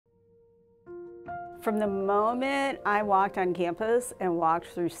From the moment I walked on campus and walked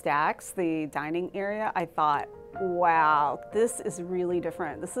through Stacks, the dining area, I thought, wow, this is really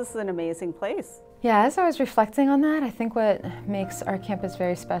different. This is an amazing place. Yeah, as I was reflecting on that, I think what makes our campus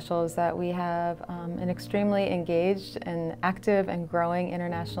very special is that we have an extremely engaged and active and growing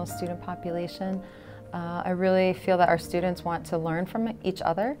international student population. I really feel that our students want to learn from each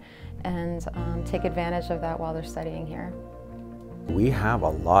other and take advantage of that while they're studying here. We have a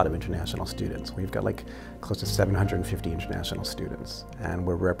lot of international students. We've got like close to 750 international students, and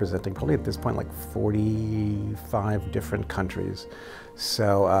we're representing probably at this point like 45 different countries.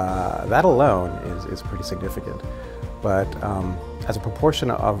 So that alone is pretty significant. But as a proportion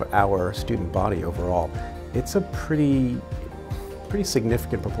of our student body overall, it's a pretty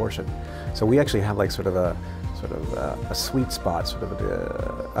significant proportion. So we actually have like sort of a sweet spot, sort of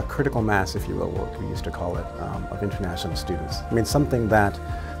a critical mass, if you will, what we used to call it, of international students. I mean, something that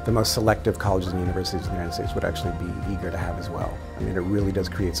the most selective colleges and universities in the United States would actually be eager to have as well. I mean, it really does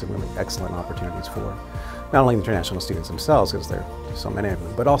create some really excellent opportunities for not only international students themselves, because there's so many of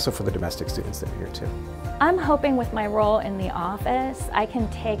them, but also for the domestic students that are here too. I'm hoping with my role in the office, I can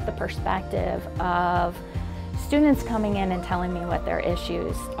take the perspective of students coming in and telling me what their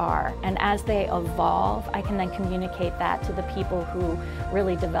issues are, and as they evolve, I can then communicate that to the people who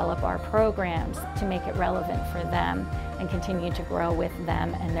really develop our programs to make it relevant for them and continue to grow with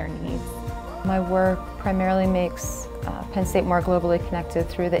them and their needs. My work primarily makes Penn State more globally connected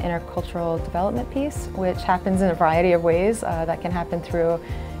through the intercultural development piece, which happens in a variety of ways. That can happen through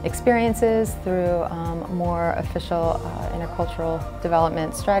experiences, through more official intercultural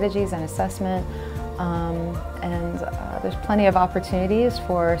development strategies and assessment. There's plenty of opportunities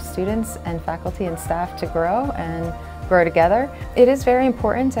for students and faculty and staff to grow and grow together. It is very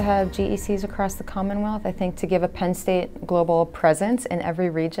important to have GECs across the Commonwealth, I think, to give a Penn State global presence in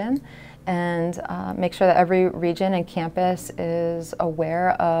every region and make sure that every region and campus is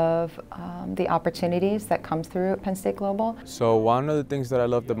aware of the opportunities that come through Penn State Global. So one of the things that I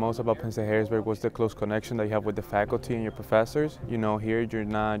loved the most about Penn State Harrisburg was the close connection that you have with the faculty and your professors. You know, here you're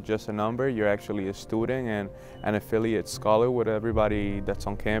not just a number, you're actually a student and an affiliate scholar with everybody that's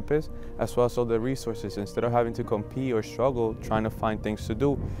on campus, as well as all the resources. Instead of having to compete or struggle trying to find things to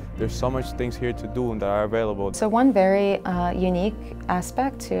do, there's so much things here to do that are available. So one very unique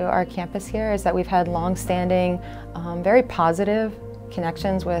aspect to our campus here is that we've had long-standing, very positive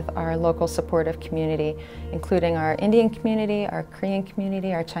connections with our local supportive community, including our Indian community, our Korean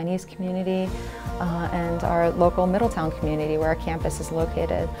community, our Chinese community, and our local Middletown community where our campus is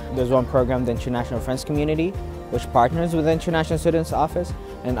located. There's one program, the International Friends Community, which partners with the International Students Office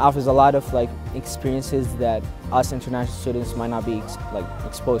and offers a lot of experiences that us international students might not be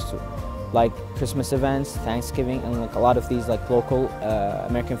exposed to, like Christmas events, Thanksgiving, and a lot of these local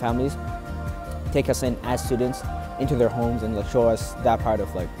American families take us in as students into their homes and show us that part of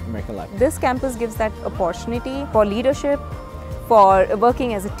American life. This campus gives that opportunity for leadership, for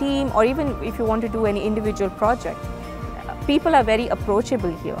working as a team, or even if you want to do any individual project. People are very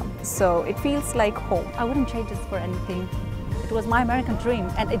approachable here, so it feels like home. I wouldn't change this for anything. It was my American dream,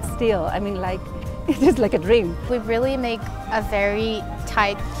 and it's still, it is like a dream. We really make a very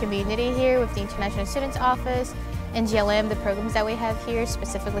tight community here with the International Students Office and GLM, the programs that we have here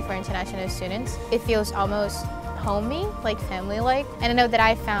specifically for international students. It feels almost homey, family-like, and I know that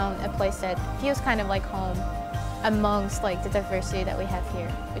I found a place that feels kind of like home amongst the diversity that we have here,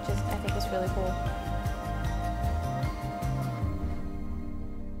 which I think is really cool.